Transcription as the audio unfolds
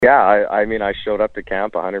Yeah, I mean, I showed up to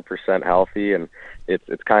camp 100% healthy, and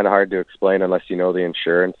it's kind of hard to explain unless you know the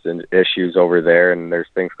insurance and issues over there. And there's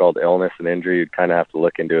things called illness and injury. You'd kind of have to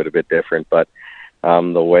look into it a bit different. But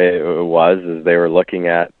the way it was is they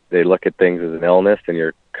look at things as an illness, and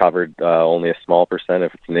you're covered only a small percent.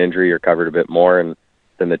 If it's an injury, you're covered a bit more, and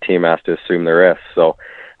then the team has to assume the risk. So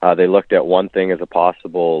they looked at one thing as a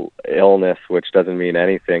possible illness, which doesn't mean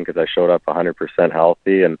anything because I showed up 100%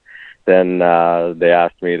 healthy, and then they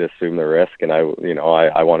asked me to assume the risk, and I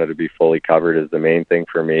wanted to be fully covered is the main thing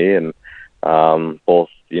for me. And both,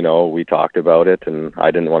 we talked about it, and I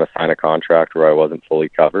didn't want to sign a contract where I wasn't fully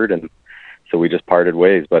covered, and so we just parted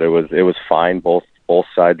ways. But it was fine. Both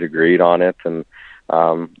sides agreed on it, and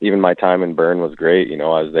even my time in Bern was great. I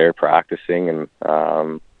was there practicing, and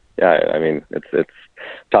yeah, I mean, it's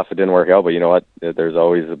tough it didn't work out, but you know what? There's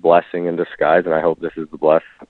always a blessing in disguise, and I hope this is the blessing.